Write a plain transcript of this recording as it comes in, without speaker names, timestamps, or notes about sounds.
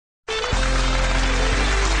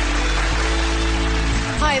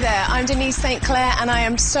there, I'm Denise St. Clair, and I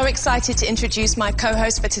am so excited to introduce my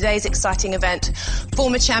co-host for today's exciting event.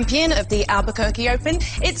 Former champion of the Albuquerque Open,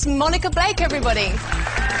 it's Monica Blake, everybody.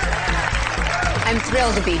 I'm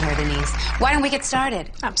thrilled to be here, Denise. Why don't we get started?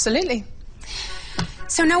 Absolutely.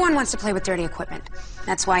 So no one wants to play with dirty equipment.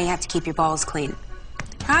 That's why you have to keep your balls clean.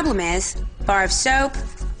 Problem is, bar of soap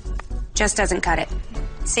just doesn't cut it.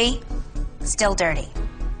 See? Still dirty.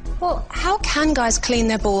 Well, how can guys clean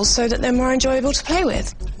their balls so that they're more enjoyable to play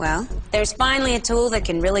with? Well, there's finally a tool that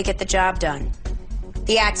can really get the job done.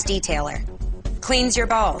 The Axe Detailer. Cleans your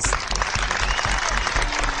balls.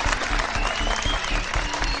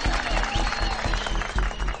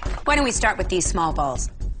 Why don't we start with these small balls?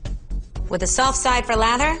 With a soft side for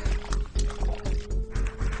lather,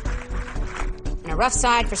 and a rough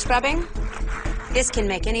side for scrubbing, this can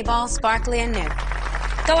make any ball sparkly and new.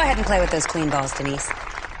 Go ahead and play with those clean balls, Denise.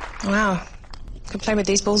 Wow. Could play with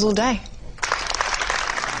these balls all day.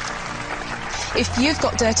 If you've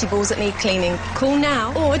got dirty balls that need cleaning, call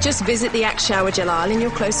now or just visit the Axe Shower Gel aisle in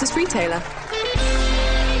your closest retailer.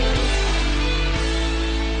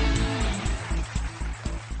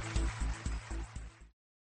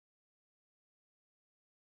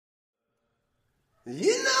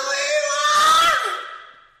 You know who you are?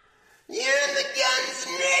 You're in the Guns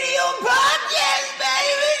and Radio podcast,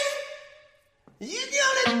 baby. You're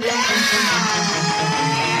gonna die.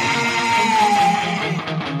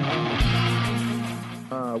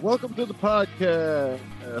 Welcome to the podcast.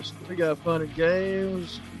 We got fun and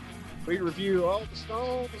games. We review all the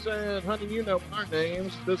songs, and honey, you know our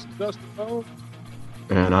names. This is Dustin Bones.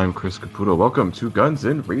 And I'm Chris Caputo. Welcome to Guns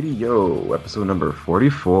and Radio, episode number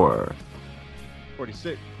 44.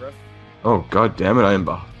 46, bro. Oh, god damn it, I am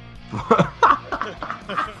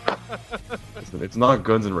Listen, it's not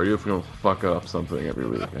Guns and Radio if we don't fuck up something every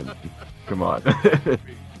week. And, come on.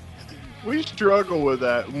 We struggle with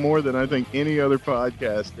that more than I think any other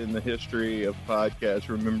podcast in the history of podcasts,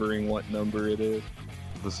 remembering what number it is.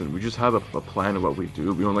 Listen, we just have a plan of what we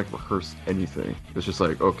do. We don't rehearse anything. It's just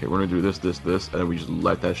okay, we're gonna do this, and then we just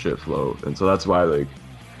let that shit float. And so that's why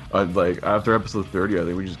after episode 30, I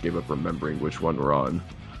think we just gave up remembering which one we're on.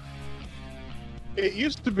 It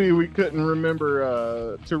used to be we couldn't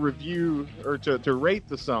remember to review or to rate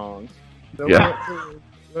the songs.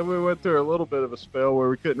 Then we went through a little bit of a spell where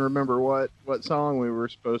we couldn't remember what song we were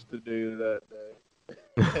supposed to do that day.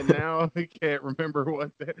 And now we can't remember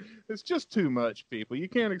it's just too much, people. You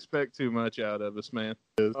can't expect too much out of us, man.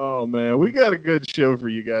 Oh, man. We got a good show for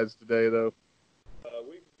you guys today, though.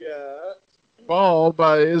 We've got Ball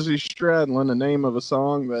by Izzy Stradlin, the name of a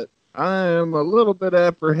song that I am a little bit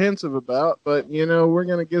apprehensive about, but, we're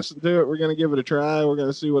going to get to it. We're going to give it a try. We're going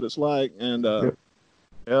to see what it's like. And,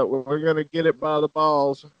 yeah, we're going to get it by the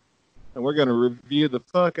balls, and we're going to review the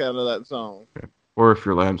fuck out of that song. Or if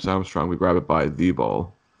you're Lance Armstrong, we grab it by the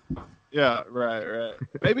ball. Yeah, right.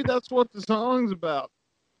 Maybe that's what the song's about.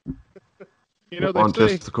 They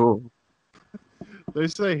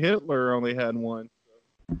say Hitler only had one.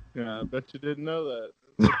 Yeah, I bet you didn't know that.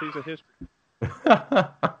 It's a piece of history. I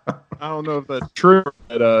don't know if that's true,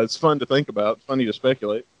 but it's fun to think about. It's funny to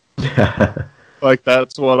speculate. Like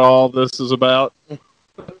that's what all this is about.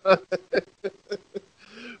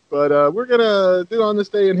 But we're going to do On This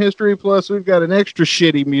Day in History, plus we've got an extra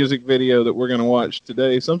shitty music video that we're going to watch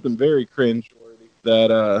today, something very cringe-worthy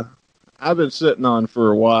that I've been sitting on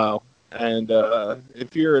for a while. And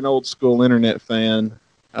if you're an old-school internet fan,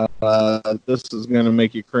 this is going to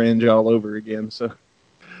make you cringe all over again, so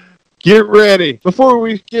get ready. Before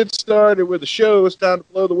we get started with the show, it's time to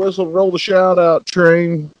blow the whistle and roll the shout-out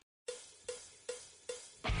train.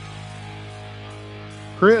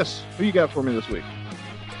 Chris, who you got for me this week?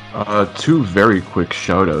 Two very quick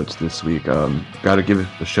shout-outs this week. Gotta give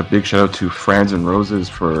a big shout-out to Franz and Roses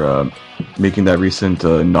for making that recent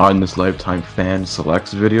Not in This Lifetime fan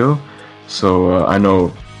selects video. So I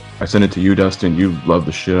know I sent it to you, Dustin. You love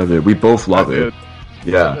the shit out of it. We both love it.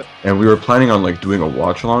 Yeah, and we were planning on doing a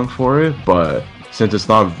watch-along for it, but since it's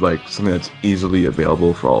not something that's easily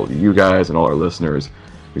available for all of you guys and all our listeners,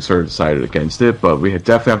 we sort of decided against it. But we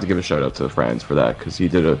definitely have to give a shout-out to Franz for that, because he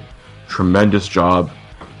did a tremendous job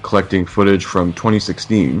collecting footage from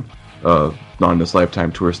 2016 Not in This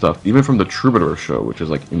Lifetime tour stuff, even from the Troubadour show, which is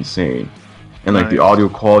insane. And the audio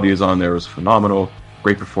quality is on there, was phenomenal.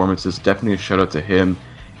 Great performances. Definitely a shout out to him.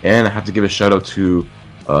 And I have to give a shout out to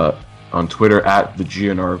on Twitter at the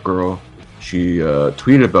GNR girl. She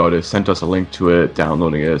tweeted about it, sent us a link to it,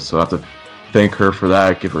 downloading it. So I have to thank her for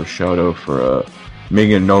that. Give her a shout out for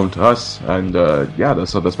making it known to us. And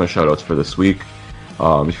that's my shout outs for this week.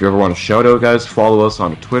 If you ever want to shout out, guys, follow us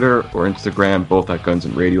on Twitter or Instagram, both at Guns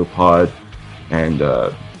and Radio Pod. And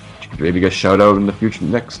maybe get shout out in the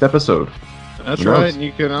next episode. That's right. And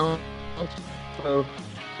you can also,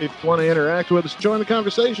 if you want to interact with us, join the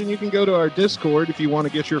conversation, you can go to our Discord. If you want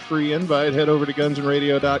to get your free invite, head over to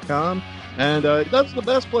gunsandradio.com. And that's the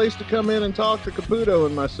best place to come in and talk to Caputo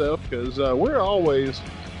and myself, because we're always,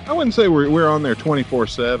 I wouldn't say we're on there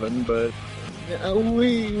 24/7, but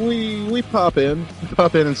we pop in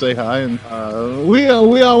and say hi, and we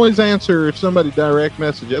always answer if somebody direct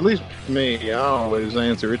message. At least me, I always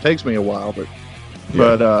answer. It takes me a while,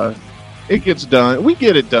 but it gets done. We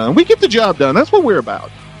get it done. We get the job done. That's what we're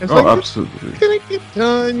about. It's absolutely. It's gonna get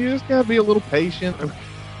done. You just gotta be a little patient.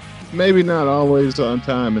 Maybe not always on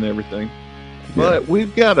time and everything, but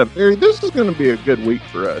we've got this is going to be a good week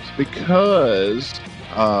for us, because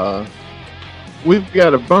we've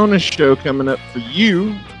got a bonus show coming up for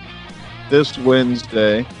you this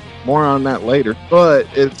Wednesday. More on that later. But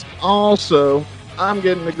it's also, I'm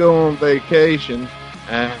getting to go on vacation,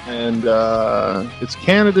 and it's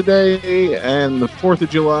Canada Day and the 4th of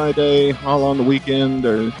July Day all on the weekend,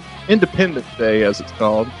 or Independence Day as it's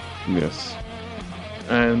called. Yes.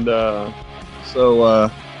 And so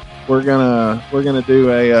we're gonna do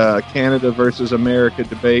a Canada versus America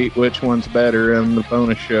debate, which one's better, in the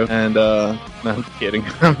bonus show. And no, I'm kidding.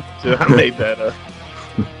 I made that up.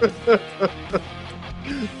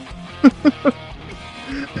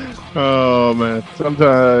 Oh man,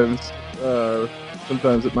 sometimes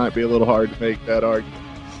it might be a little hard to make that argument.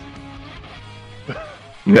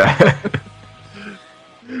 Yeah.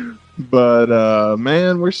 But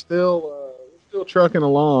man, we're still trucking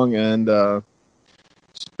along. And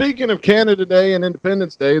speaking of Canada Day and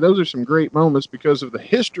Independence Day, those are some great moments because of the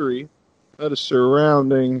history that is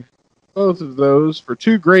surrounding both of those, for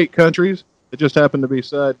two great countries that just happen to be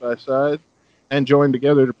side by side and joined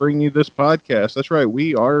together to bring you this podcast. That's right,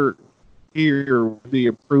 we are here with the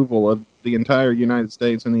approval of the entire United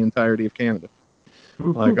States and the entirety of Canada.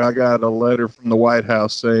 Like, I got a letter from the White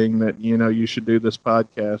House saying that, you should do this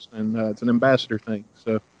podcast, and it's an ambassador thing.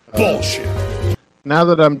 So Bullshit. Now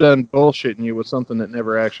that I'm done bullshitting you with something that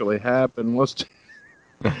never actually happened, let's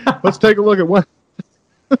take a look at what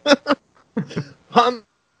on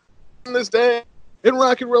this day in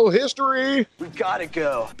rock and roll history. We gotta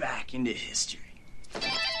go back into history.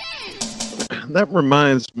 That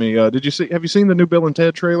reminds me, have you seen the new Bill and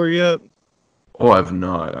Ted trailer yet? Oh, I've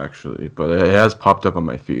not, actually, but it has popped up on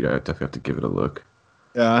my feed. I definitely have to give it a look.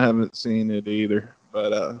 Yeah, I haven't seen it either,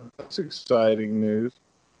 but that's exciting news.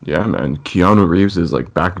 Yeah, man. Keanu Reeves is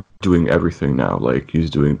back doing everything now. He's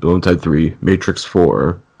doing Bill and Ted 3, Matrix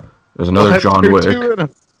 4. There's another John Wick.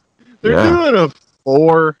 They're doing a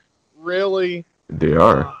 4. Really? They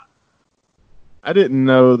are. I didn't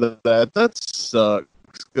know that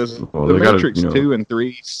sucks, because the Matrix 2 and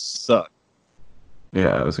 3 suck.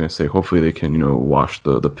 Yeah, I was gonna say, hopefully they can, wash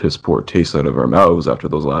the piss poor taste out of our mouths after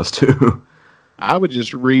those last two. I would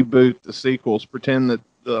just reboot the sequels, pretend that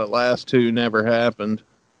the last two never happened,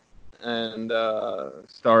 and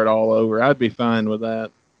start all over. I'd be fine with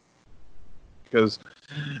that. Because,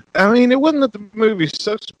 it wasn't that the movie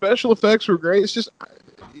sucked. Special effects were great. It's just,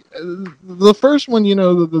 the first one,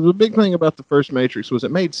 the big thing about the first Matrix was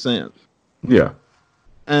it made sense. Yeah.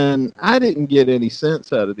 And I didn't get any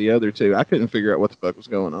sense out of the other two. I couldn't figure out what the fuck was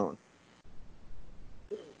going on.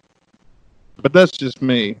 But that's just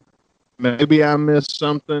me. Maybe I missed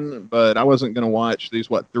something, but I wasn't going to watch these,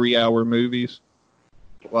 3-hour movies.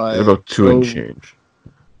 They're about 2 and change.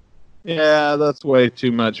 Yeah, that's way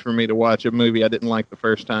too much for me to watch a movie I didn't like the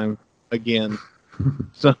first time again.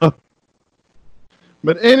 But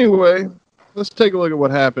anyway, let's take a look at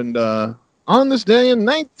what happened on this day in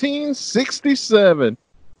 1967.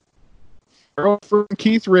 Girlfriend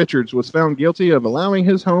Keith Richards was found guilty of allowing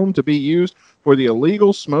his home to be used for the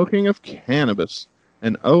illegal smoking of cannabis.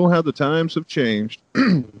 And oh, how the times have changed.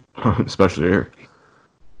 Especially here.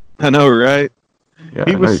 I know, right? Yeah,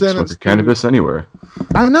 he was sentenced to cannabis anywhere.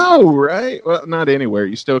 I know, right? Well, not anywhere.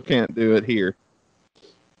 You still can't do it here.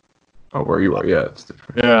 Oh, where you are, yeah, it's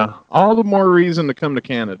different. Yeah, all the more reason to come to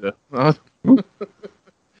Canada.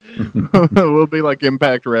 We'll be like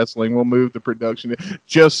Impact Wrestling. We'll move the production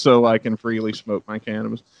just so I can freely smoke my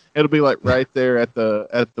cannabis. It'll be like right there at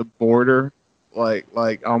the border. Like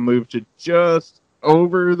I'll move to just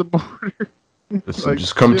over the border.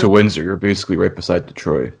 Just come to Windsor. You're basically right beside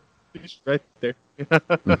Detroit. Right there.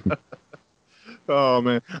 Oh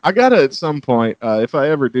man, I gotta at some point. If I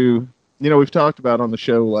ever do, we've talked about on the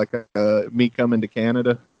show me coming to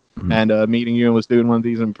Canada and meeting you and was doing one of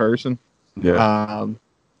these in person. Yeah.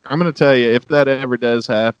 I'm gonna tell you, if that ever does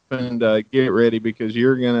happen, get ready, because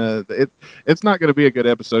it's not gonna be a good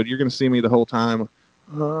episode. You're gonna see me the whole time.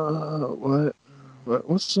 What?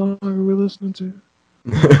 What song are we listening to?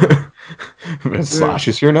 Slash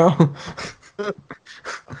is here now.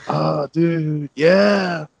 Oh, dude,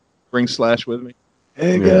 yeah. Bring Slash with me.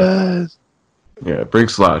 Hey Yeah. guys. Yeah, bring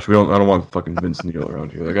Slash. I don't want fucking Vince Neil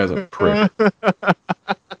around here. That guy's a prick. That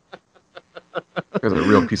guy's a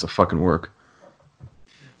real piece of fucking work.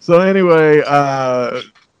 So anyway,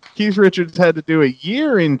 Keith Richards had to do a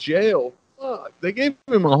year in jail. Fuck, they gave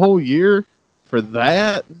him a whole year for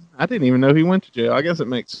that. I didn't even know he went to jail. I guess it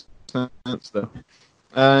makes sense though.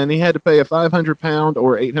 And he had to pay a £500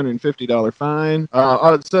 or $850 fine.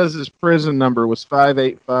 It says his prison number was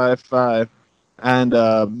 5855. And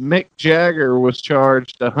Mick Jagger was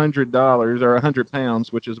charged $100 or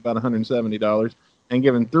 £100, which is about $170, and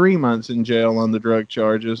given 3 months in jail on the drug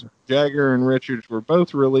charges. Jagger and Richards were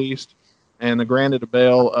both released and granted a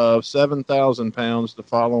bail of £7,000 the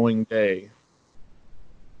following day.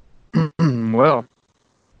 Well.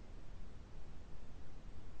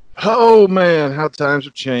 Oh, man, how times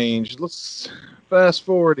have changed. Let's fast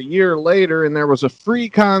forward a year later, and there was a free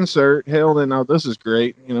concert held in, oh, this is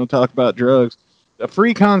great, talk about drugs. A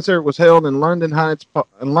free concert was held in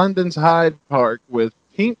London's Hyde Park with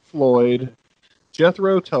Pink Floyd,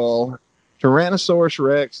 Jethro Tull, Tyrannosaurus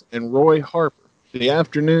Rex, and Roy Harper. The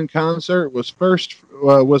afternoon concert was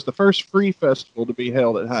the first free festival to be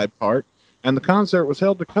held at Hyde Park, and the concert was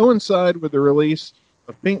held to coincide with the release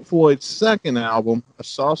of Pink Floyd's second album, A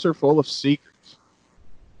Saucer Full of Secrets.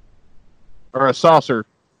 Or a saucer.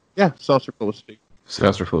 Yeah, Saucer Full of Secrets.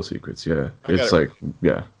 Saucer Full of Secrets, yeah. It's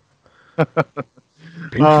yeah.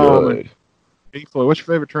 Pink Floyd. Pink Floyd. What's your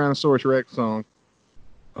favorite Tyrannosaurus Rex song?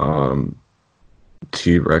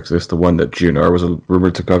 T-Rex. It's the one that GNR was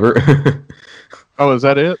rumored to cover. Oh, is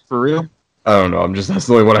that it? For real? I don't know. That's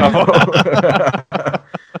the only one I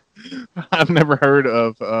know. I've never heard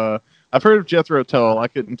of... I've heard of Jethro Tull. I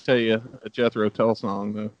couldn't tell you a Jethro Tull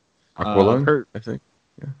song though. Aqualung, I think.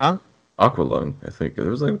 Yeah. Huh? Aqualung, I think.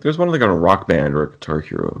 There's one like on a Rock Band or a Guitar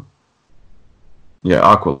Hero. Yeah,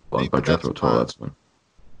 Aqualung by Jethro Tull. That's one.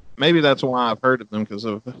 Maybe that's why I've heard of them, because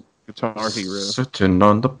of Guitar Hero. Sitting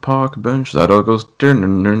on the park bench, that all goes.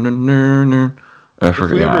 I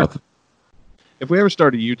forgot. If we ever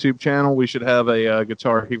start a YouTube channel, we should have a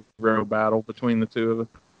Guitar Hero battle between the two of us.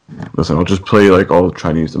 Listen, I'll just play like all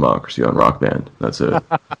Chinese Democracy on Rock Band. That's it.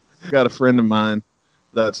 Got a friend of mine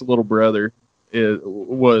that's little brother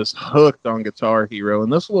was hooked on Guitar Hero,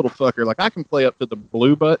 and this little fucker, like I can play up to the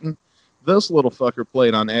blue button. This little fucker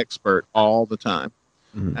played on Expert all the time.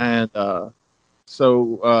 Mm-hmm. And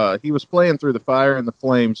so he was playing Through the Fire and the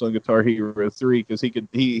Flames on Guitar Hero 3 because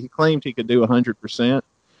he claimed he could do 100%.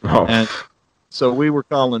 Oh. And so we were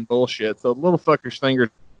calling bullshit. So the little fucker's fingers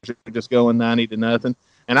are just going 90 to nothing.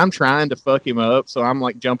 And I'm trying to fuck him up, so I'm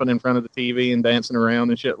like jumping in front of the TV and dancing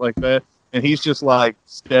around and shit like that. And he's just like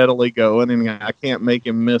steadily going, and I can't make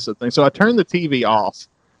him miss a thing. So I turned the TV off.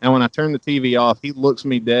 And when I turn the TV off, he looks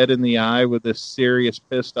me dead in the eye with this serious,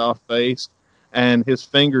 pissed off face. And his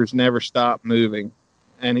fingers never stop moving.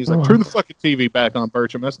 And he's like, turn the fucking TV back on,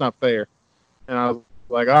 Bertram. That's not fair. And I was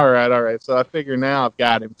like, all right. So I figure now I've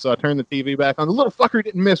got him. So I turned the TV back on. The little fucker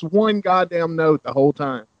didn't miss one goddamn note the whole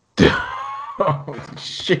time. Oh,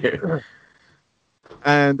 shit.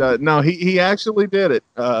 And no, he actually did it.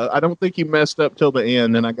 I don't think he messed up till the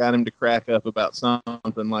end, and I got him to crack up about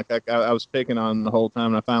something. Like I was picking on him the whole time,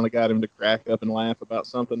 and I finally got him to crack up and laugh about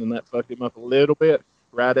something, and that fucked him up a little bit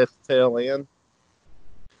right at the tail end.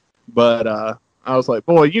 But I was like,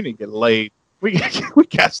 boy, you need to get laid. We got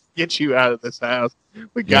to get you out of this house.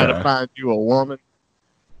 We got to find you a woman.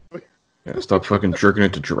 Yeah, stop fucking jerking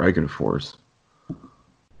it to Dragon Force.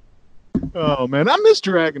 Oh man, I miss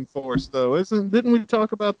Dragon Force though. Didn't we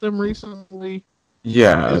talk about them recently?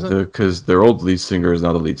 Yeah, because their old lead singer is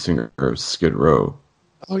now the lead singer of Skid Row.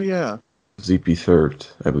 Oh yeah, ZP Third,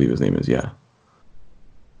 I believe his name is. Yeah.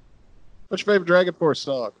 What's your favorite Dragon Force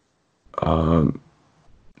song? Well,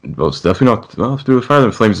 it's definitely not. Well, to do with Fire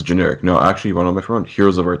and Flames is generic. No, actually, one on my phone,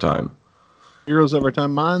 Heroes of Our Time. Heroes of Our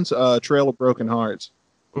Time. Mine's Trail of Broken Hearts.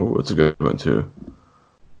 Oh, that's a good one too.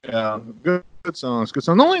 Yeah, good songs. Good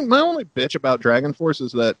songs. My only bitch about Dragon Force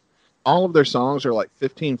is that all of their songs are like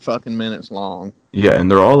 15 fucking minutes long. Yeah, and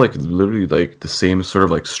they're all like literally like the same sort of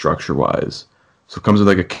like structure wise. So it comes with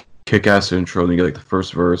like a kick-ass intro, and you get like the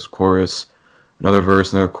first verse, chorus, another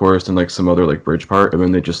verse, another chorus, and like some other like bridge part, and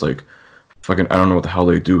then they just like fucking I don't know what the hell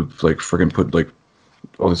they do, like freaking put like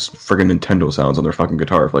all this freaking Nintendo sounds on their fucking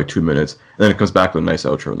guitar for like 2 minutes, and then it comes back with a nice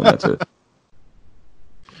outro, and then that's it.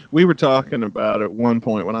 We were talking about at one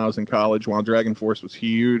point when I was in college, while Dragon Force was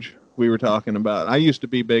huge, we were talking about, I used to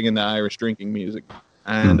be big into Irish drinking music.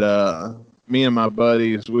 And me and my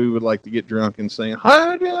buddies, we would like to get drunk and sing,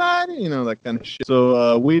 that kind of shit.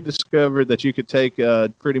 So we discovered that you could take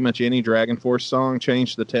pretty much any Dragon Force song,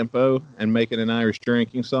 change the tempo, and make it an Irish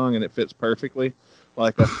drinking song, and it fits perfectly.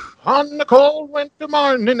 Like on the cold winter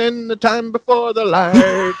morning in the time before the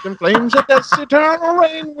light and flames of death's eternal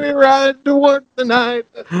rain, we ride toward the night.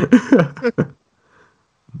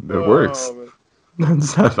 It works. That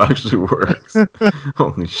stuff actually works.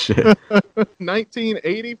 Holy shit.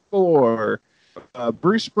 1984.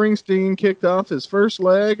 Bruce Springsteen kicked off his first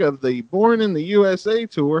leg of the Born in the USA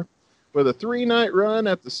tour with a 3-night run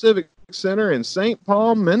at the Civic Center in St.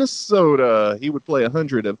 Paul, Minnesota. He would play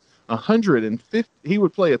 150. He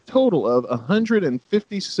would play a total of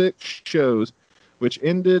 156 shows, which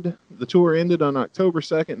the tour ended on October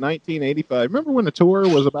 2nd, 1985. Remember when the tour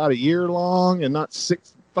was about a year long and not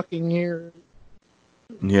 6 fucking years?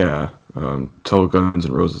 Yeah, tell Guns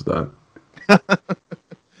N' Roses that.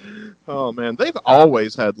 Oh man, they've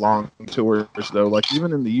always had long tours though. Like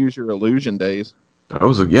even in the Use Your Illusion days. That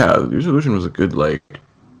was Use Your Illusion was a good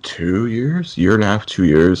 2 years, year and a half, 2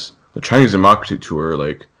 years. The Chinese Democracy tour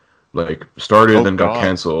started, then got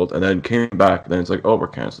canceled, and then came back. Then it's like, oh, we're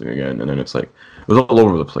canceling again, and then it's like it was all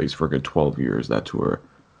over the place for a good 12 years. That tour.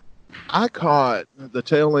 I caught the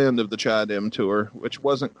tail end of the Chai-Dem tour, which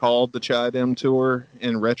wasn't called the Chai-Dem tour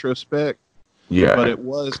in retrospect. Yeah, but it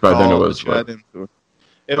was called then it was the Chai-Dem tour.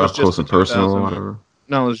 It was Close and Personal or whatever.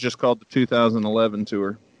 No, it was just called the 2011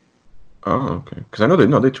 tour. Oh, okay. Because I know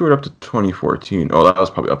they toured up to 2014. Oh, that was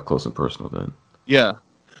probably Up Close and Personal then. Yeah.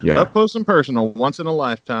 Yeah. Up Close and Personal, once in a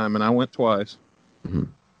lifetime, and I went twice. Mm-hmm.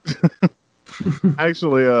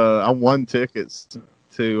 Actually, I won tickets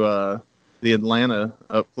to the Atlanta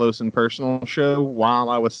Up Close and Personal show while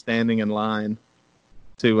I was standing in line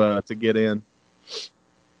to get in.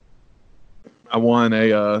 I won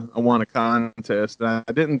a contest. I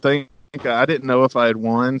didn't know if I had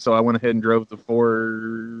won, so I went ahead and drove the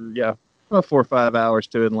 4 or 5 hours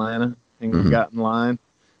to Atlanta and got in line,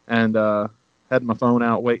 and had my phone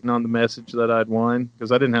out waiting on the message that I'd won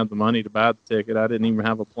because I didn't have the money to buy the ticket. I didn't even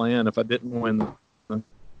have a plan if I didn't win,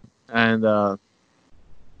 and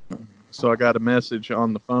so I got a message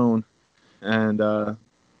on the phone, and I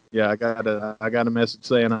got a message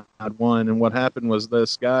saying I'd won. And what happened was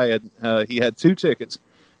this guy he had 2 tickets,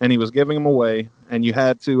 and he was giving them away. And you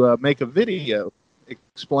had to make a video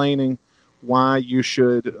explaining why you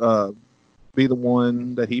should be the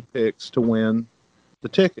one that he picks to win the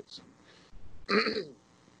tickets.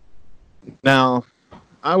 Now,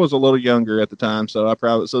 I was a little younger at the time, so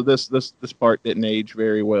this part didn't age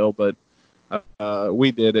very well, but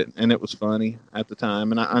we did it, and it was funny at the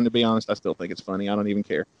time. And to be honest, I still think it's funny. I don't even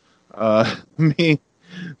care. Me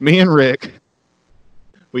and Rick,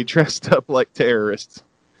 we dressed up like terrorists,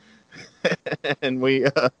 and we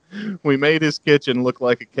made his kitchen look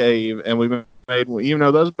like a cave, and we made, that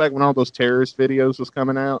was back when all those terrorist videos was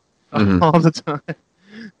coming out all the time,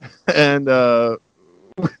 and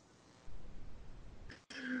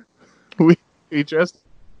we dressed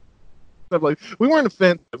up like, we weren't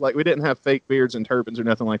offensive, like we didn't have fake beards and turbans or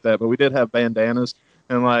nothing like that, but we did have bandanas.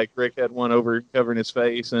 And Rick had one over covering his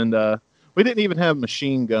face, and we didn't even have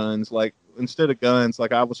machine guns. Like instead of guns,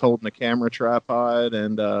 I was holding a camera tripod,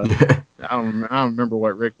 and I don't remember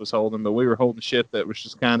what Rick was holding, but we were holding shit that was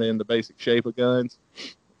just kind of in the basic shape of guns.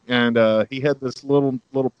 And he had this little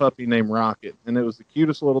puppy named Rocket, and it was the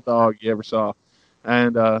cutest little dog you ever saw.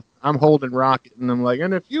 And I'm holding Rocket, and I'm like,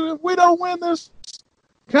 and if we don't win this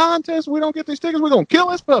contest, we don't get these tickets, we're gonna kill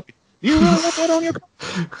this puppy. You really want that on your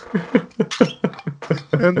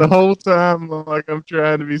And the whole time, I'm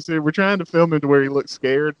trying to be serious. We're trying to film him to where he looks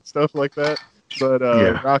scared and stuff like that. But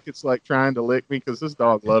Rocket's trying to lick me because this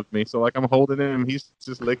dog loved me. So I'm holding him, he's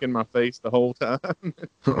just licking my face the whole time.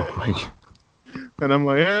 And I'm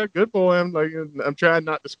like, yeah, good boy. I'm trying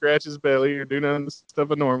not to scratch his belly or do none of the stuff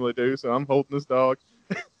I normally do. So I'm holding this dog.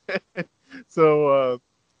 So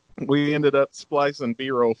we ended up splicing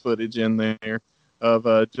B-roll footage in there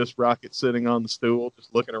of just Rocket sitting on the stool,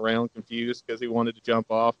 just looking around confused because he wanted to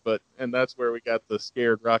jump off. And that's where we got the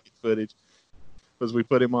scared Rocket footage, was we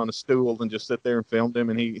put him on a stool and just sit there and filmed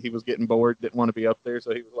him, and he was getting bored, didn't want to be up there,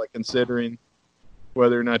 so he was considering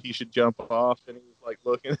whether or not he should jump off, and he was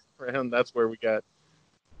looking around. That's where we got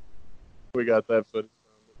that footage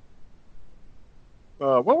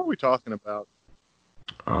from. What were we talking about?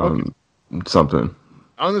 Something.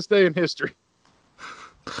 On this day in history.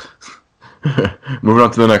 Moving on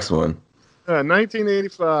to the next one.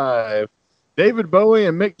 1985. David Bowie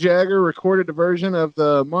and Mick Jagger recorded a version of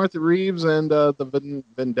the Martha Reeves and the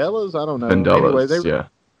Vandellas. I don't know. Vandellas, anyway,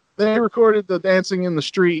 they recorded the Dancing in the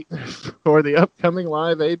Street for the upcoming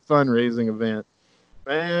Live Aid fundraising event.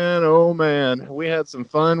 Man, oh man, we had some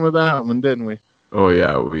fun with that one, didn't we? Oh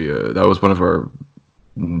yeah, we that was one of our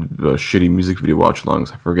shitty music video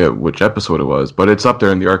watch-alongs. I forget which episode it was, but it's up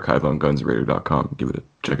there in the archive on gunsradio.com.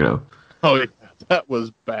 Check it out. Oh yeah, that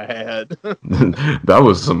was bad. That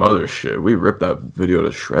was some other shit. We ripped that video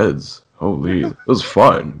to shreds. Holy, it was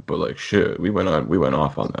fun, but like shit, we went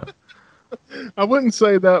off on that. I wouldn't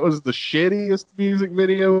say that was the shittiest music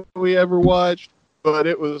video we ever watched, but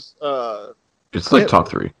it was. It's like top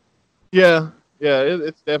 3. Yeah,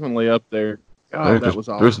 it's definitely up there. God, that was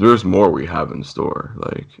awesome. There's more we have in store,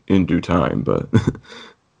 like in due time, but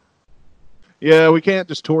yeah, we can't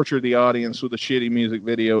just torture the audience with a shitty music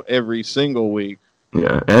video every single week.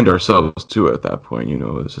 Yeah, and ourselves too. At that point,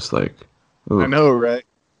 it's just like, ooh. I know, right?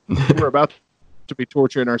 We're about to be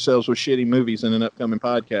torturing ourselves with shitty movies in an upcoming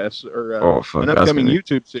podcast or an upcoming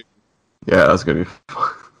YouTube series. Yeah, that's gonna be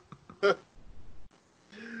fun.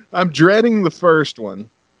 I'm dreading the first one.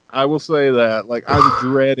 I will say that. Like, I'm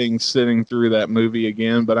dreading sitting through that movie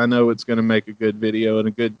again, but I know it's going to make a good video and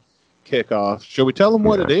a good kickoff. Shall we tell them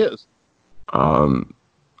what it is?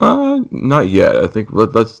 Not yet. I think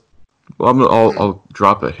let's. I'll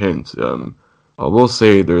drop a hint. I will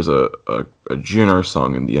say there's a GNR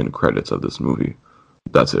song in the end credits of this movie.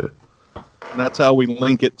 That's it. And that's how we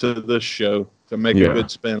link it to this show to make a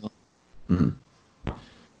good spin. Mm-hmm.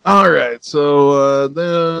 All right, so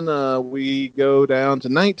then we go down to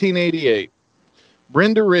 1988.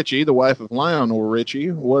 Brenda Ritchie, the wife of Lionel Richie,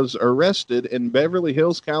 was arrested in Beverly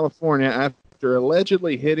Hills, California after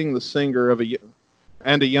allegedly hitting the singer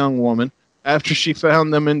and a young woman after she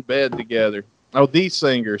found them in bed together. Oh, the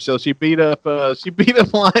singer. So she beat up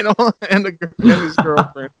Lionel and his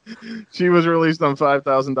girlfriend. She was released on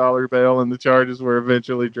 $5,000 bail, and the charges were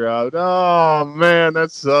eventually dropped. Oh man,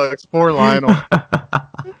 that sucks. Poor Lionel.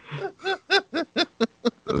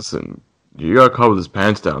 Listen, you got caught with his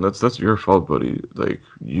pants down. That's your fault, buddy. Like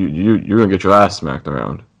you're gonna get your ass smacked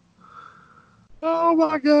around. Oh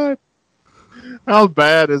my god. How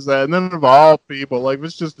bad is that? And then of all people, like,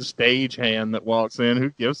 it's just a stagehand that walks in. Who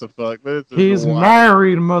gives a fuck? He's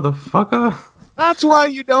married, motherfucker. That's why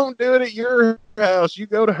you don't do it at your house. You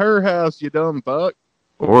go to her house, you dumb fuck.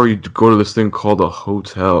 Or you go to this thing called a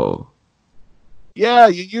hotel. Yeah,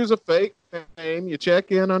 you use a fake name. You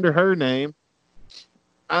check in under her name.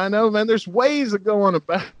 I know, man. There's ways of going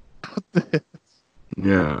about this.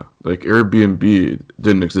 Yeah, like Airbnb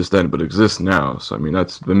didn't exist then, but exists now. So I mean,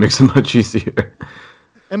 that makes it much easier.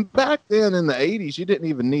 And back then in the 80s, you didn't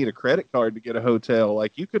even need a credit card to get a hotel.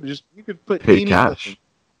 Like you could put pay cash.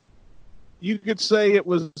 You could say it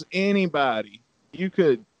was anybody. You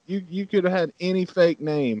could have had any fake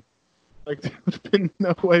name. Like there would have been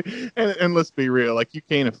no way. And let's be real, like you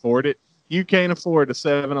can't afford it. You can't afford a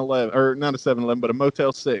 7-Eleven, or not a 7-Eleven, but a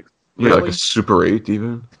Motel 6. Really? Yeah, like a Super 8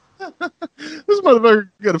 even. This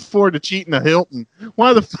motherfucker could afford to cheat in a Hilton.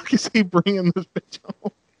 Why the fuck is he bringing this bitch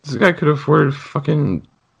home? This guy could afford fucking.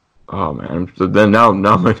 Oh man! So then now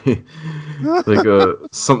money, like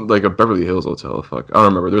a Beverly Hills hotel. Fuck, I don't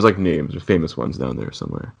remember. There's like names, there's famous ones down there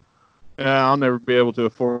somewhere. Yeah, I'll never be able to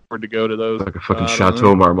afford to go to those. Like a fucking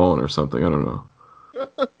Chateau Marmont or something. I don't know.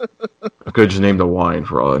 I could have just named a wine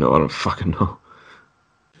for all I know. I don't fucking know.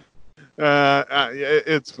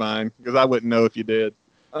 It's fine because I wouldn't know if you did.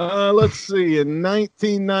 Let's see. In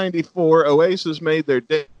 1994, Oasis made their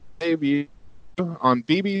debut on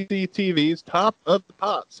BBC TV's Top of the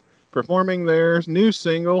Pops, performing their new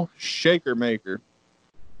single, Shaker Maker.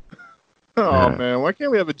 Oh, man. Why can't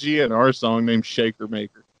we have a GNR song named Shaker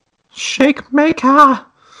Maker? Shake Maker!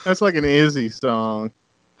 That's like an Izzy song.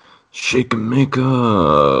 Shake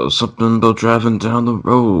Maker, something about driving down the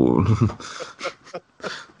road.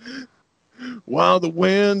 While the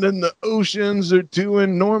wind and the oceans are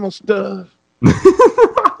doing normal stuff.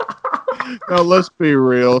 Now, let's be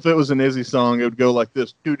real. If it was an Izzy song, it would go like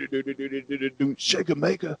this. Shake a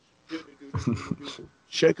maker.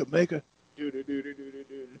 Shake a maker.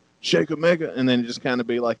 Shake a maker. And then just kind of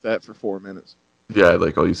be like that for 4 minutes. Yeah,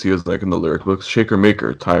 like all you see is like in the lyric books, Shaker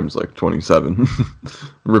Maker times like 27.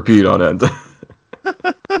 Repeat on end.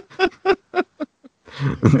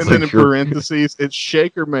 And then like in parentheses, it's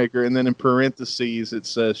Shaker Maker, and then in parentheses, it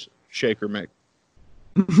says Shaker Maker.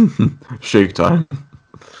 Shake time.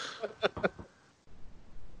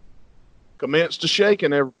 Commence to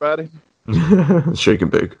shaking, everybody. Shake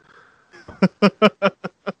and bake.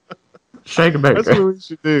 Shake and bake. That's what we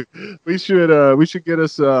should do. We should get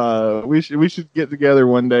us. We should get together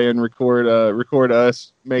one day and record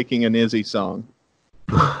us making an Izzy song.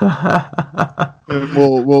 And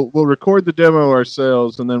we'll record the demo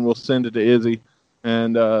ourselves, and then we'll send it to Izzy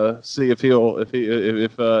and see if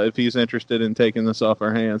he's interested in taking this off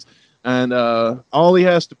our hands. And all he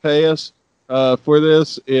has to pay us for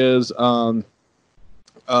this is a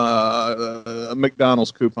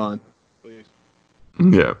McDonald's coupon, please.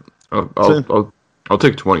 Yeah, I'll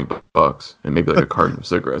take $20 and maybe like a carton of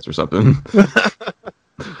cigarettes or something.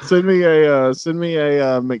 Send me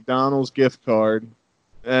a McDonald's gift card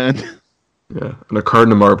and a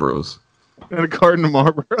carton of Marlboros. And a carton of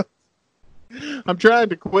Marlboro. I'm trying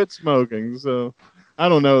to quit smoking, so I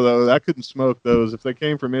don't know though. I couldn't smoke those. If they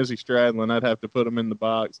came from Izzy Stradlin, I'd have to put them in the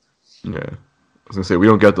box. Yeah, I was gonna say we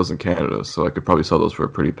don't get those in Canada, so I could probably sell those for a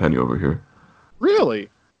pretty penny over here. Really?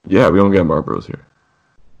 Yeah, we don't get Marlboros here.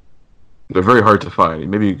 They're very hard to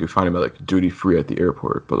find. Maybe you could find them at like duty free at the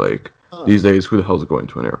airport, but like these days, who the hell's going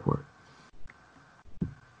to an airport?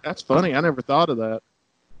 That's funny. I never thought of that.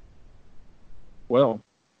 Well,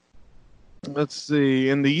 let's see.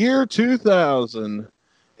 In the year 2000,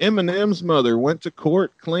 Eminem's mother went to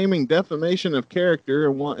court claiming defamation of character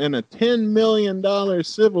in a $10 million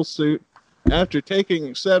civil suit after taking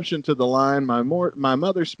exception to the line, "My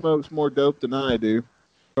mother smokes more dope than I do,"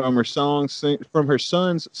 from her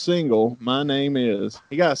son's single, "My Name Is."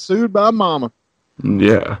 He got sued by mama.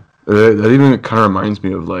 Yeah, that even kind of reminds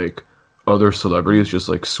me of like other celebrities just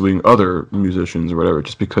like suing other musicians or whatever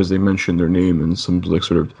just because they mentioned their name in some like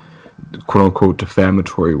sort of quote unquote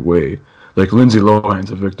defamatory way. Like Lindsay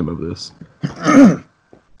Lohan's a victim of this. I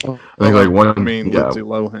think Lindsay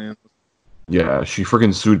Lohan. Yeah, she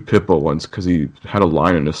freaking sued Pitbull once because he had a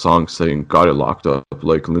line in a song saying "Got it locked up"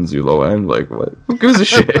 like Lindsay Lohan. Like, what? Who gives a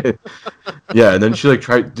shit? Yeah, and then she like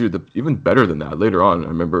tried to do even better than that later on. I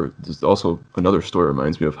remember there's also another story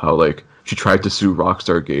reminds me of how like she tried to sue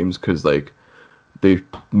Rockstar Games because like they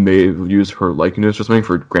may have used her likeness or something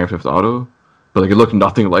for Grand Theft Auto, but like it looked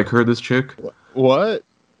nothing like her. This chick. What?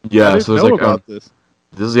 Yeah, I so there's know like about this.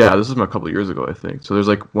 This is from a couple of years ago, I think. So there's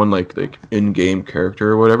like one like in-game character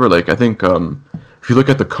or whatever. Like I think if you look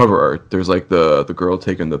at the cover art, there's like the girl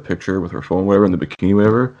taking the picture with her phone, whatever, in the bikini,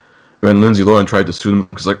 whatever. And Lindsay Lohan tried to sue them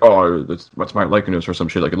because like, oh, that's my likeness or some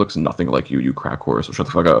shit. Like it looks nothing like you crack horse. So shut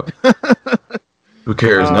the fuck up. Who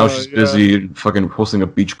cares? Now she's busy fucking hosting a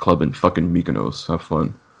beach club in fucking Mykonos. Have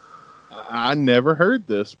fun. I never heard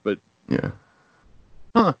this, but yeah.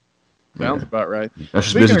 Huh. Sounds about right. Now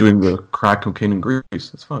she's busy doing the crack cocaine in Greece.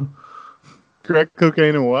 It's fun. Crack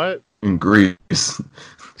cocaine and what? In Greece.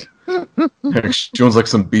 She owns like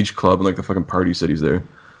some beach club and like the fucking party cities there.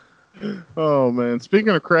 Oh man! Speaking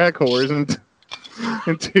of crack whores,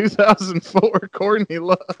 in 2004, Courtney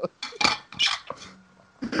Love.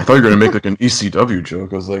 I thought you were gonna make like an ECW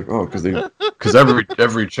joke. I was like, oh, because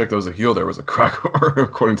every chick that was a heel there was a crack whore,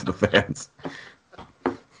 according to the fans.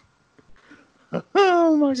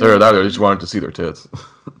 Oh my god! So that I just wanted to see their tits.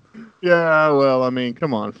 Yeah, well, I mean,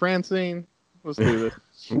 come on, Francine, let's do this.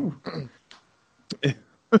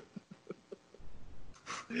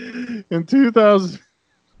 In 2000,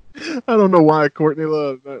 I don't know why Courtney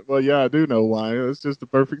Love. Well, yeah, I do know why. It's just a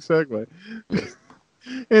perfect segue.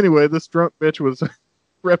 Anyway, this drunk bitch was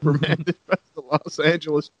reprimanded by the Los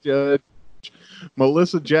Angeles judge,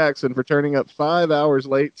 Melissa Jackson, for turning up 5 hours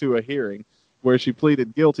late to a hearing where she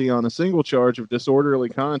pleaded guilty on a single charge of disorderly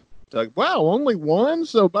conduct. Wow, only one?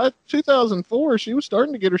 So by 2004, she was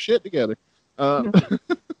starting to get her shit together.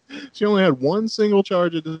 She only had one single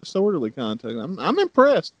charge of disorderly conduct. I'm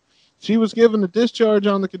impressed. She was given a discharge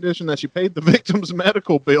on the condition that she paid the victim's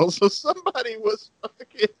medical bill, so somebody was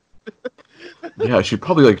fucking... Yeah, she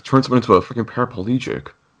probably like turned someone into a freaking paraplegic.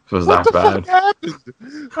 If it was what that bad. What the fuck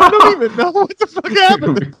happened? I don't even know what the fuck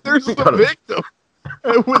happened. There's a victim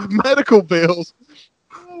with medical bills.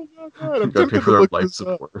 Oh my god! I'm tempted to look this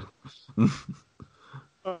up.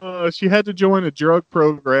 She had to join a drug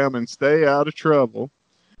program and stay out of trouble.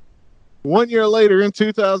 1 year later, in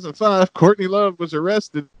 2005, Courtney Love was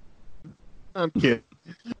arrested. I'm kidding.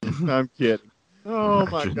 I'm kidding. Oh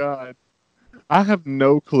my god! I have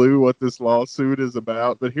no clue what this lawsuit is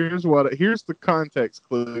about, but here's the context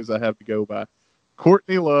clues I have to go by.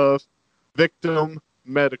 Courtney Love, victim,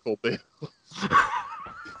 medical bills.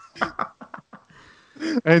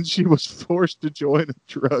 And she was forced to join a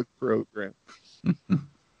drug program.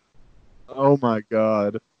 Oh my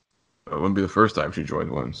god. It wouldn't be the first time she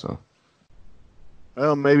joined one, so.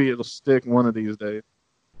 Well, maybe it'll stick one of these days.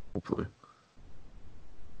 Hopefully.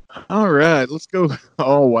 All right, let's go.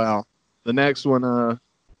 Oh wow. The next one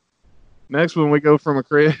we go from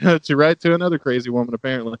to another crazy woman,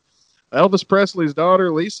 apparently. Elvis Presley's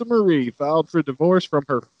daughter, Lisa Marie, filed for divorce from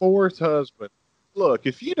her fourth husband. look,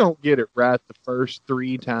 if you don't get it right the first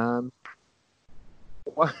 3 times,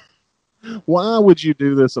 why would you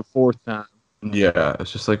do this a 4th time? Yeah,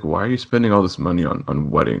 it's just like, why are you spending all this money on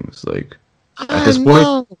weddings? Like, at this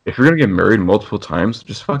point, if you're gonna get married multiple times,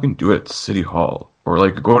 just fucking do it at City Hall. Or,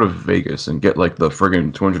 like, go to Vegas and get, like, the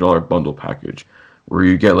friggin' $200 bundle package, where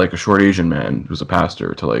you get, like, a short Asian man who's a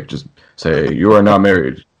pastor to, like, just say, you are not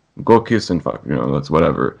married. Go kiss and fuck, you know, that's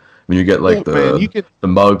whatever. When you get, like, the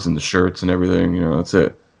mugs and the shirts and everything, you know, that's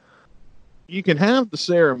it. You can have the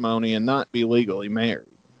ceremony and not be legally married.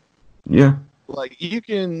 Yeah. Like, you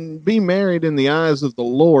can be married in the eyes of the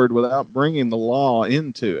Lord without bringing the law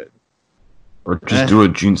into it. Or just do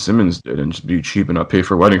what Gene Simmons did and just be cheap and not pay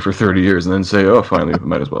for a wedding for 30 years and then say, oh, finally, we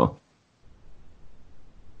might as well.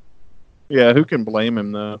 Yeah, who can blame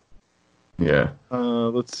him, though? Yeah.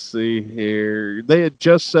 Let's see here. They had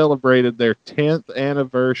just celebrated their 10th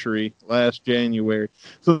anniversary last January.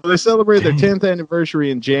 So they celebrated their 10th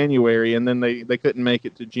anniversary in January, and then they couldn't make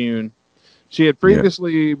it to June. She had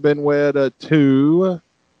previously been wed to,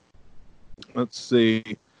 let's see,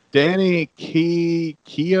 Danny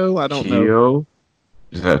Keough. I don't know.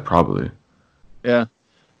 Is that probably? Yeah.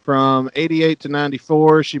 From 88 to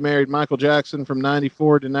 94. She married Michael Jackson from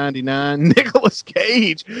 94 to 99. Nicolas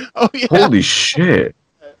Cage. Oh, yeah. Holy shit.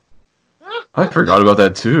 I forgot about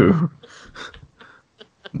that, too.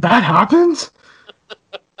 That happens?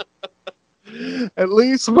 At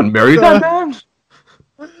least someone married that man?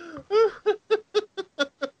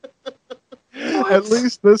 At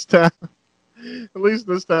least this time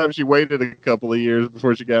she waited a couple of years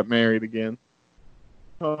before she got married again.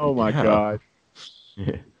 Oh my God.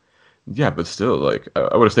 Yeah, but still, like,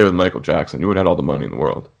 I would have stayed with Michael Jackson. You would have had all the money in the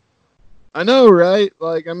world. I know, right?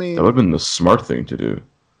 Like, I mean, that would have been the smart thing to do.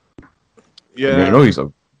 Yeah. I mean, I know he's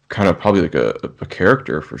a kind of probably like a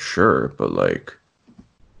character for sure, but like,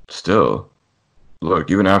 still,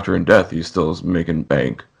 look, even after in death, he's still making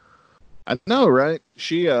bank. I know, right?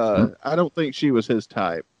 She, I don't think she was his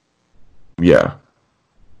type. Yeah.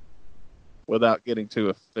 Without getting too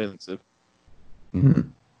offensive. Mm-hmm.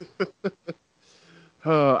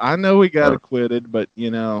 I know he got acquitted, but you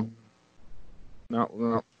know, not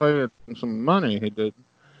paying some money he did.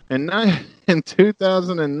 And in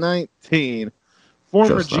 2019,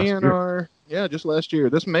 former GNR, just last year.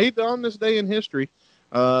 This made on this day in history.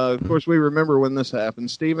 Of course, we remember when this happened.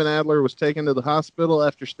 Steven Adler was taken to the hospital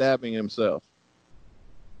after stabbing himself.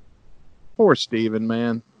 Poor Steven,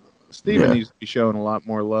 man. Steven needs to be showing a lot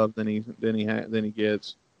more love than he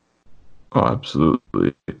gets. Oh,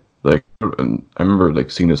 absolutely. Like, and I remember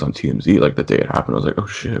like seeing this on TMZ like the day it happened. I was like, oh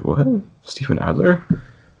shit, what? Steven Adler?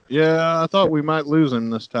 Yeah, I thought we might lose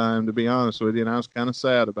him this time, to be honest with you, and I was kind of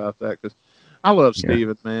sad about that because I love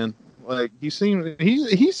Steven, man. Like, he seems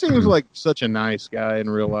like such a nice guy in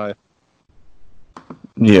real life.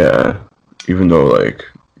 Yeah, even though like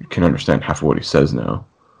you can understand half of what he says now.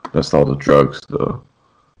 That's all the drugs, though.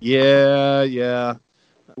 Yeah.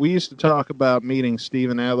 We used to talk about meeting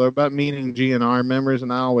Steven Adler, about meeting GNR members,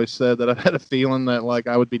 and I always said that I had a feeling that like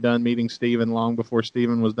I would be done meeting Steven long before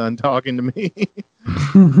Steven was done talking to me.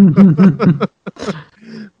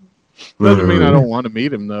 Doesn't mean I don't want to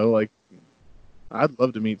meet him though. Like, I'd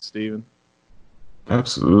love to meet Steven.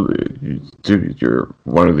 Absolutely, dude. You're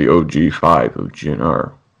one of the OG 5 of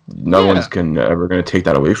GNR. No one's ever going to take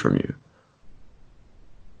that away from you.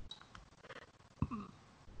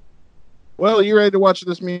 Well, you ready to watch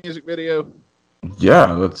this music video?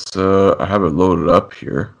 Yeah, let's. I have it loaded up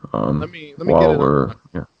here. Let me while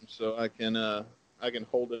get it so I can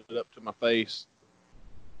hold it up to my face.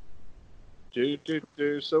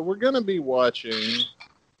 So we're gonna be watching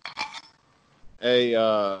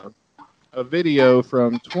a video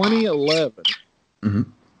from 2011. Mm-hmm.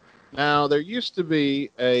 Now there used to be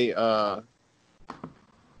a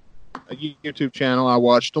YouTube channel I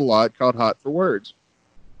watched a lot called Hot for Words.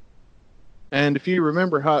 And if you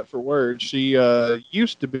remember Hot for Words, she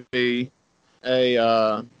used to be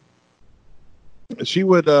she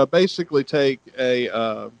would basically take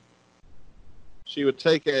a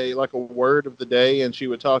word of the day, and she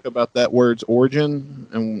would talk about that word's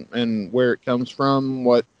origin and where it comes from,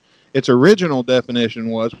 what its original definition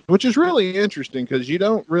was, which is really interesting because you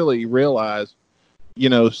don't really realize, you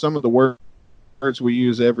know, some of the words we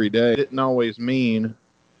use every day didn't always mean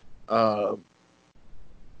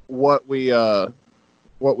what we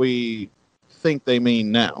think they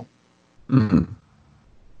mean now. Mm-hmm.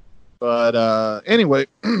 But anyway,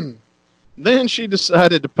 then she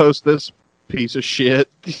decided to post this piece of shit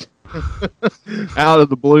out of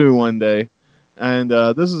the blue one day. And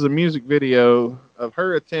this is a music video of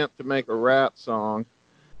her attempt to make a rap song.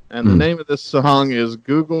 And the name of this song is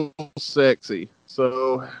Google Sexy.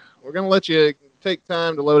 So we're going to let you take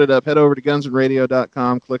time to load it up. Head over to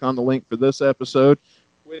gunsandradio.com. Click on the link for this episode,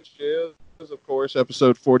 which is, of course,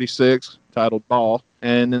 episode 46, titled Ball.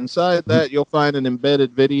 And inside that, you'll find an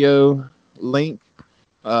embedded video link.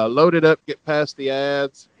 Load it up, get past the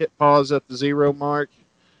ads, hit pause at the 0 mark,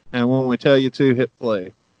 and when we tell you to, hit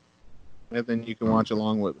play. And then you can watch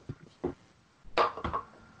along with it.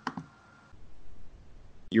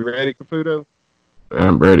 You ready, Caputo?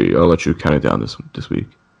 I'm ready. I'll let you count it down this week.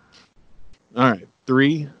 All right.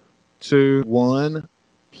 3, 2, 1,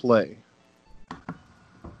 play.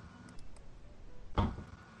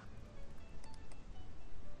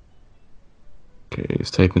 Okay, he's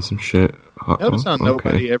typing some shit. Notice how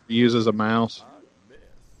nobody ever uses a mouse.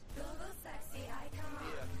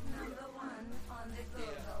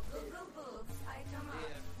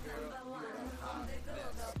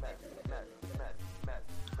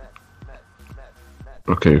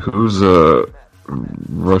 Okay, who's a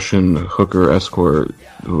Russian hooker escort?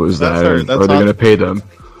 Who is that? Are they going to pay them?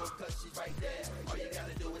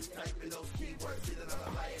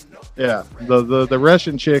 Yeah, the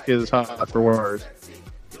Russian chick is hot for words.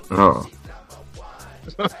 Oh.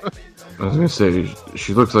 I was gonna say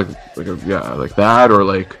she looks like that, or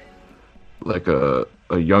like a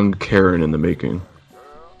young Karen in the making.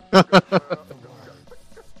 I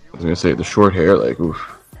was gonna say the short hair, like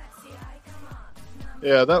oof.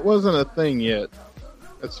 Yeah, that wasn't a thing yet.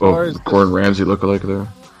 As far as Gordon Ramsay lookalike there.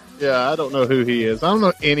 Yeah, I don't know who he is. I don't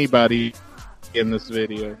know anybody in this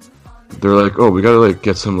video. They're like, oh, we gotta like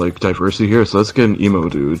get some like diversity here, so let's get an emo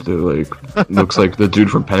dude. They're like, looks like the dude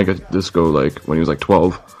from Panic at Disco, like when he was like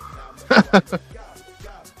 12.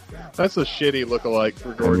 That's a shitty lookalike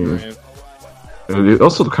for Gordon Ramsay. It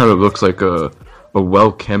also kind of looks like a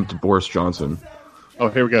well-kempt Boris Johnson. Oh,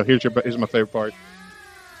 here we go. Here's my favorite part.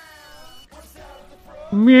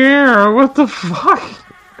 Meow, what the fuck?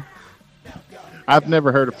 I've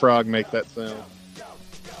never heard a frog make that sound.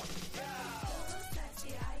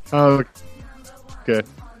 Oh, okay.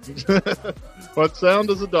 What sound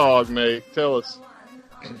does a dog make? Tell us.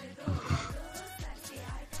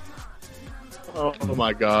 Oh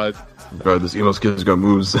my god. God, this emo kid's got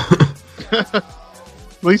moves. At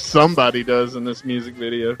least somebody does in this music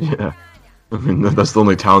video. Yeah. I mean, that's the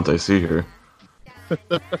only talent I see here.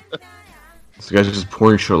 This guy's just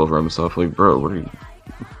pouring shit all over himself. Like, bro, what are you...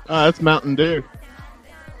 That's Mountain Dew.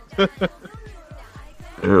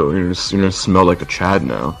 Ew, you're gonna smell like a Chad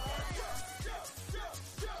now.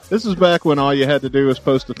 This is back when all you had to do was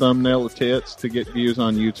post a thumbnail of tits to get views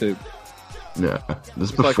on YouTube. Yeah,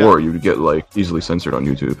 this is before you would get like easily censored on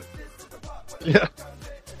YouTube. Yeah.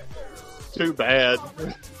 Too bad.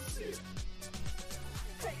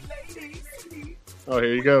 Oh,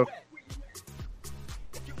 here you go.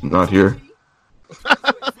 Not here.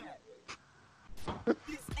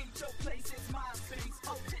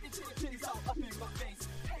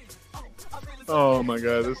 Oh my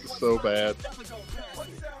god, this is so bad.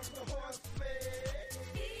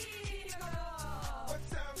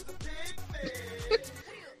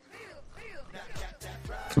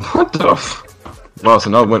 What the Wow, so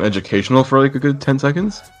now it went educational for like a good 10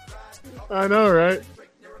 seconds? I know, right?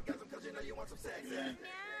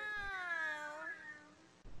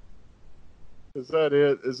 Is that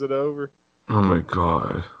it? Is it over? Oh my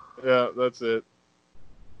god. Yeah, that's it.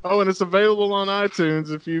 Oh, and it's available on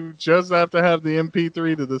iTunes if you just have to have the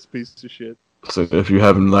MP3 to this piece of shit. So if you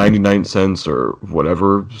have 99 cents or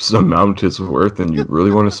whatever amount it's worth and you really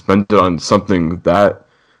want to spend it on something that,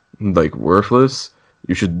 like, worthless,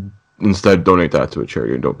 you should instead donate that to a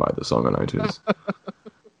charity and don't buy the song on iTunes.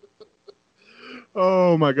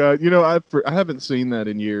 Oh my god. You know, I haven't seen that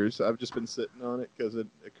in years. I've just been sitting on it because it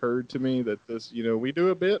occurred to me that this, you know, we do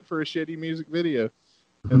a bit for a shitty music video.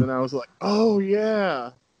 And then I was like, oh yeah.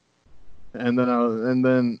 And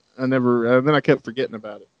then I kept forgetting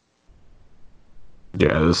about it.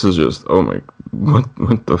 Yeah, this is just, oh my,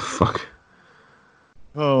 what the fuck?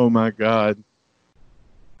 Oh my god.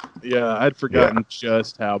 Yeah, I'd forgotten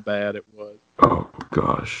just how bad it was. Oh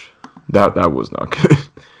gosh. That was not good.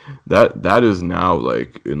 That is now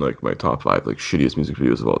like in like my top 5 like shittiest music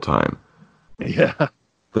videos of all time. Yeah.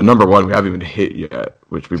 The number 1 we haven't even hit yet,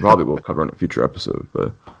 which we probably will cover in a future episode,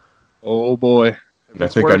 but oh boy. I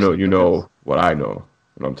think I know you know what I know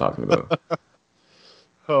what I'm talking about.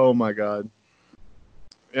 Oh my god.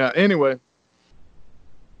 Yeah, anyway.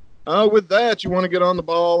 With that, you want to get on the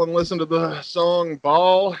ball and listen to the song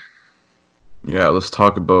Ball? Yeah, let's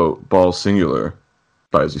talk about Ball Singular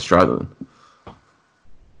by Izzy Stradlin.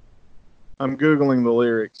 I'm Googling the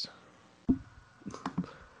lyrics.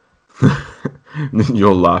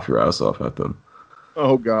 You'll laugh your ass off at them.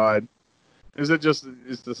 Oh god. Is it just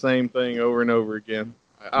it's the same thing over and over again?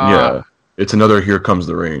 Yeah, it's another "Here Comes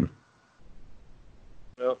the Rain."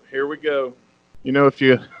 Well, here we go. You know, if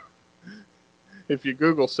you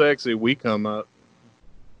Google "sexy," we come up.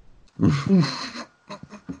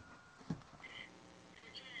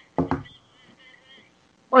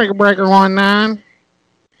 Breaker 19.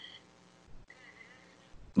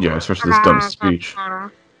 Yeah, especially this dumb speech. Yeah,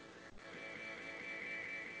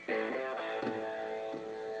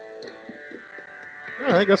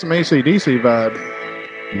 I got some AC/DC vibe.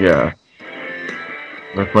 Yeah.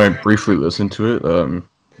 Like when I briefly listened to it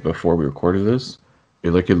before we recorded this,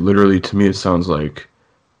 it literally to me it sounds like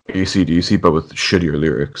AC/DC but with shittier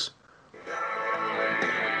lyrics.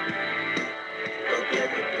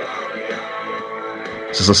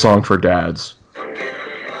 This is a song for dads.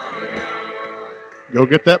 Go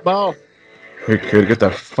get that ball. Hey kid, get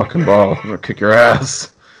that fucking ball. I'm gonna kick your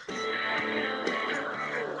ass.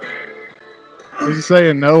 Is he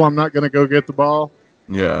saying no? I'm not gonna go get the ball.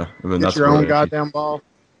 Yeah, and then Get that's your where own goddamn ball.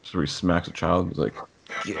 So he smacks a child. He's like,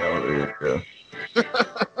 "Get out of here!" Yeah.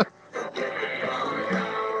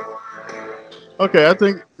 Okay, I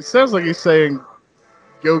think it sounds like he's saying,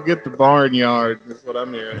 "Go get the barnyard." That's what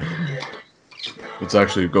I'm hearing. It's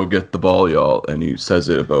actually "Go get the ball, y'all," and he says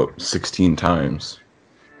it about 16 times.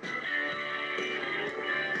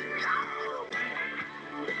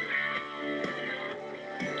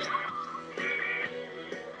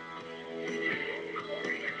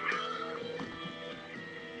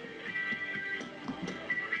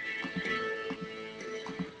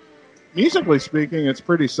 Musically speaking, it's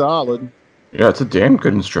pretty solid. Yeah, it's a damn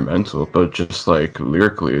good instrumental, but just like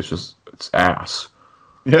lyrically, it's ass.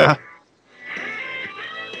 Yeah.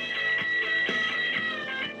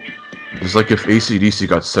 It's like if AC/DC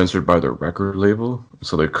got censored by their record label,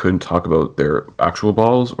 so they couldn't talk about their actual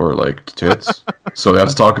balls or like tits, so they have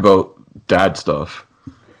to talk about dad stuff.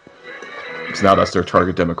 So now that's their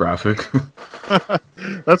target demographic.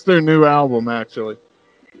 That's their new album, actually.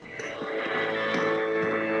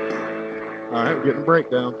 All right, we're getting a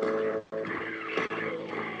breakdown.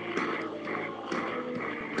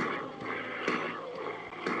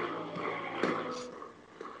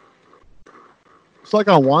 It's like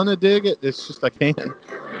I want to dig it. It's just I can't.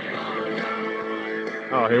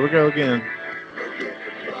 Oh, here we go again.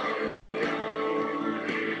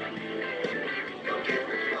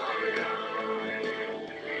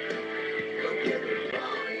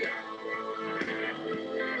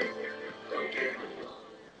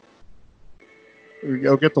 Here we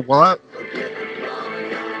go get the what?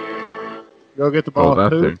 Go get the ball. Oh,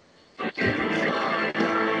 that Who? thing.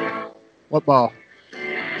 What ball?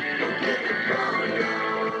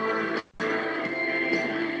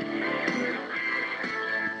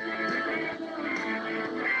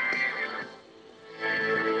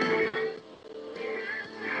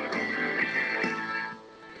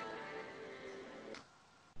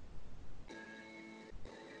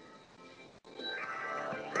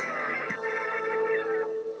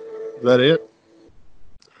 Is that it?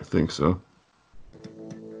 I think so.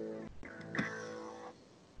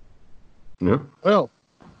 Yeah. Well,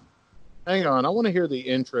 hang on. I want to hear the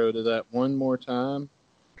intro to that one more time.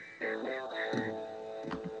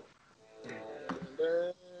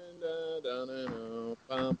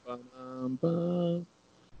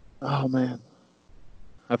 Oh, man.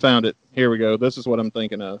 I found it. Here we go. This is what I'm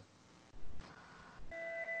thinking of.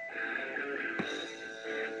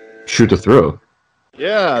 Shoot to throw.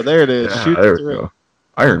 Yeah, there it is. Yeah, Shoot there we through. go.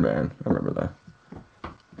 Iron Man. I remember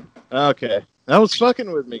that. Okay. That was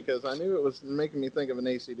fucking with me because I knew it was making me think of an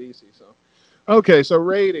AC/DC song. Okay, so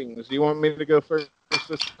ratings. Do you want me to go first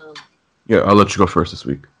this time? Yeah, I'll let you go first this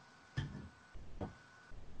week.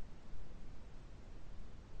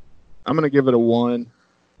 I'm going to give it a 1.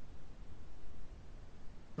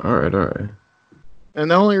 All right. And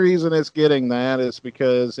the only reason it's getting that is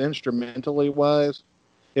because instrumentally wise,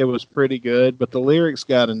 it was pretty good, but the lyrics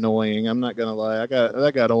got annoying. I'm not going to lie.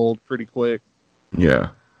 That got old pretty quick.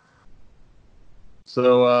 Yeah.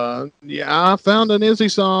 So, yeah, I found an Izzy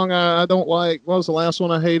song I don't like. What was the last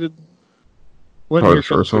one I hated? When Probably the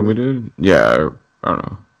first one we did? Yeah, I don't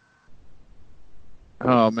know.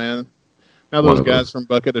 Oh, man. Now One those of guys those. from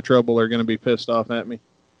Bucket of Trouble are going to be pissed off at me.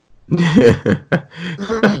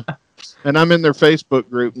 And I'm in their Facebook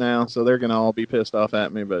group now, so they're going to all be pissed off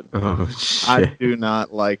at me, but Oh, shit. I do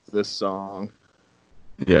not like this song.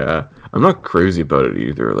 Yeah, I'm not crazy about it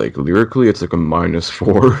either. Like, lyrically, it's like a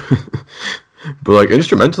 -4. But, like,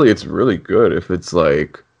 instrumentally, it's really good. If it's,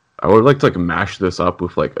 like... I would like to, like, mash this up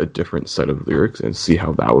with, like, a different set of lyrics and see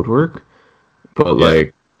how that would work. But, Yeah.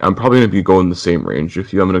 like, I'm probably going to be going the same range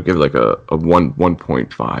with you. I'm going to give, like, a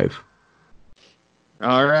 1.5.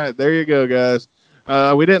 All right, there you go, guys.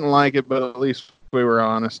 We didn't like it, but at least we were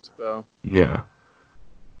honest. So Yeah.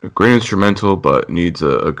 A great instrumental, but needs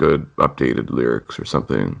a good updated lyrics or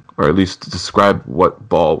something. Or at least describe what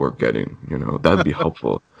ball we're getting, you know. That'd be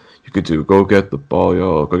helpful. You could do, go get the ball,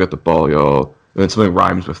 y'all, go get the ball, y'all. And then something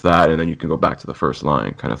rhymes with that, and then you can go back to the first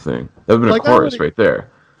line kind of thing. That would have been a chorus right there.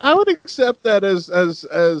 I would accept that as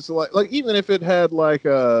like even if it had like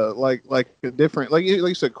a different, like at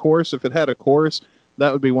least a chorus. If it had a chorus,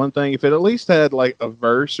 that would be one thing. If it at least had like a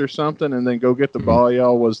verse or something, and then go get the ball,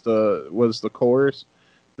 y'all was the chorus,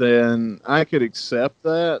 then I could accept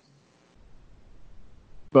that.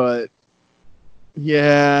 But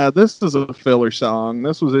yeah, this is a filler song.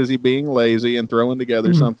 This was Izzy being lazy and throwing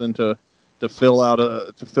together something to fill out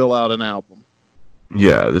an album.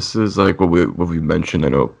 Yeah, this is like what we mentioned, I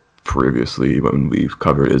know, previously when we've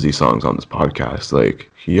covered Izzy songs on this podcast. Like,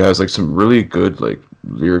 he has like some really good, like,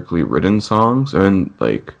 lyrically written songs, and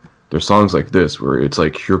like there's songs like this where it's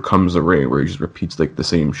like Here Comes the Rain, where he just repeats like the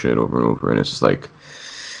same shit over and over, and it's just like,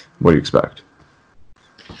 what do you expect?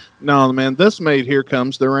 No, man, this made Here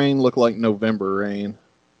Comes the Rain look like November Rain.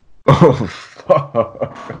 Oh,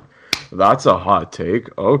 fuck. That's a hot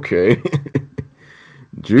take. Okay.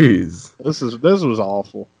 Jeez. This was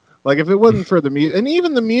awful. Like, if it wasn't for the music, and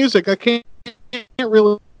even the music, I can't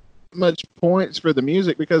really much points for the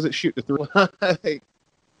music because it shoot the through.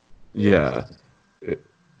 Yeah.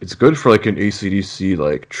 It's good for like an AC/DC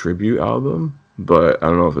like tribute album, but I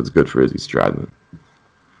don't know if it's good for Izzy Stradlin.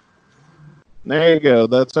 There you go.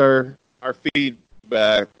 That's our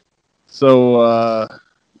feedback. So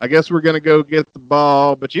I guess we're going to go get the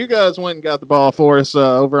ball, but you guys went and got the ball for us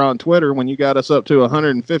over on Twitter when you got us up to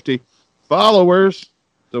 150 followers.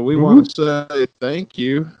 So we want to say thank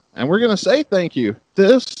you. And we're going to say thank you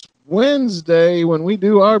this Wednesday when we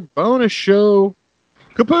do our bonus show.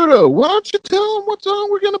 Caputo, why don't you tell them what song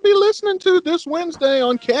we're going to be listening to this Wednesday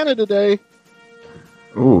on Canada Day?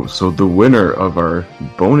 Oh, so the winner of our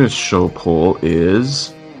bonus show poll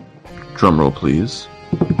is... Drumroll, please.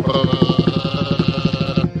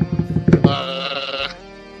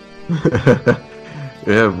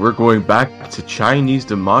 Yeah, we're going back to Chinese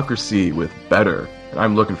Democracy with Better. And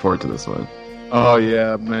I'm looking forward to this one. Oh,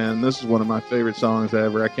 yeah, man. This is one of my favorite songs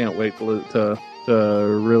ever. I can't wait to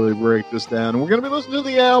really break this down. And we're going to be listening to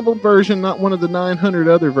the album version, not one of the 900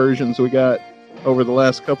 other versions we got over the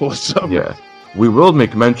last couple of summers. Yeah. We will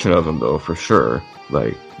make mention of them, though, for sure.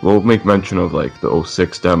 Like, we'll make mention of, like, the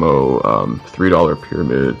 06 demo, $3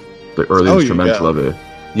 Pyramid, the early instrumental of it.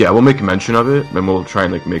 Yeah, we'll make mention of it, and we'll try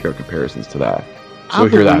and, like, make our comparisons to that. So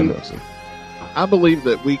we'll hear that in this. I believe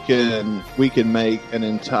that we can make an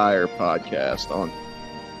entire podcast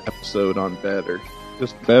episode on Better.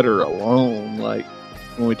 Just Better alone. Like,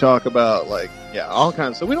 when we talk about, like, yeah, all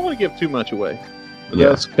kinds of stuff. We don't want to give too much away. But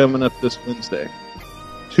that's coming up this Wednesday.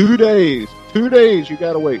 2 days. 2 days you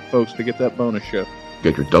gotta wait, folks, to get that bonus show.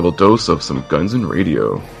 Get your double dose of some Guns and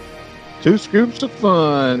Radio. 2 scoops of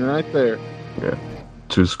fun right there. Yeah.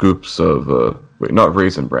 2 scoops of, wait, not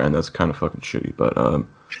Raisin Bran, that's kind of fucking shitty, but,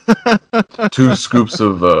 2 scoops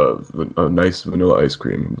of, a nice vanilla ice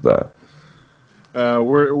cream with that.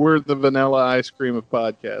 We're the vanilla ice cream of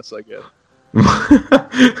podcasts, I guess.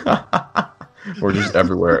 We're just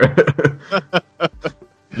everywhere.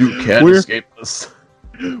 You can't escape us.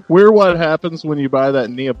 We're what happens when you buy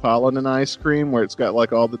that Neapolitan ice cream where it's got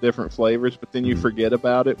like all the different flavors, but then you forget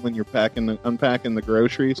about it when you're unpacking the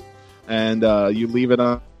groceries, and you leave it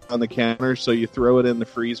on the counter, so you throw it in the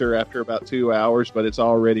freezer after about 2 hours, but it's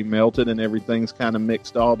already melted and everything's kind of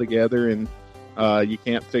mixed all together, and you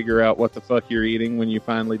can't figure out what the fuck you're eating when you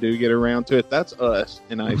finally do get around to it. That's us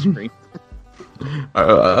in ice cream.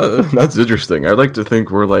 That's interesting. I like to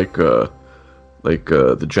think we're like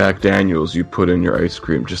the Jack Daniels you put in your ice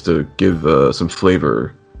cream just to give some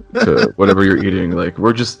flavor to whatever you're eating. Like,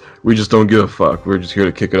 we just don't give a fuck. We're just here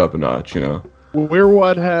to kick it up a notch, you know? We're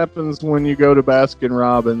what happens when you go to Baskin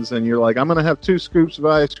Robbins and you're like, I'm going to have 2 scoops of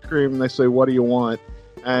ice cream, and they say, what do you want?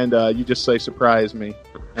 And you just say, surprise me.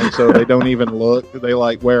 And so they don't even look. They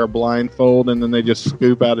like wear a blindfold, and then they just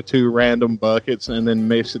scoop out of 2 random buckets and then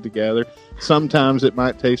mix it together. Sometimes it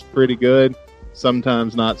might taste pretty good.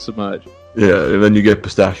 Sometimes not so much. Yeah, and then you get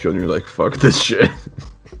pistachio, and you're like, fuck this shit.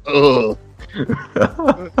 Ugh.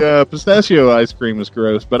 Pistachio ice cream is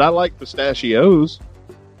gross, but I like pistachios.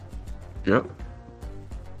 Yep.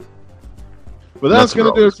 But that's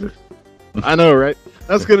going to do it. I know, right?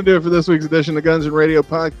 That's going to do it for this week's edition of Guns and Radio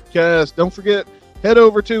Podcast. Don't forget, head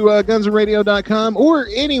over to gunsandradio.com or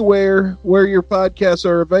anywhere where your podcasts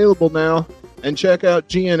are available now and check out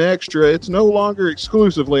GN Extra. It's no longer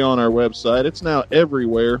exclusively on our website. It's now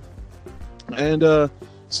everywhere. and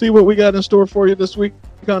see what we got in store for you this week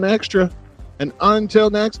on Extra. And until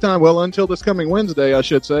next time, well, until this coming Wednesday, I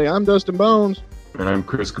should say, I'm Dustin Bones. And I'm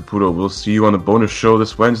Chris Caputo. We'll see you on the bonus show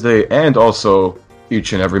this Wednesday and also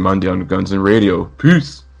each and every Monday on Guns and Radio.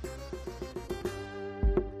 Peace.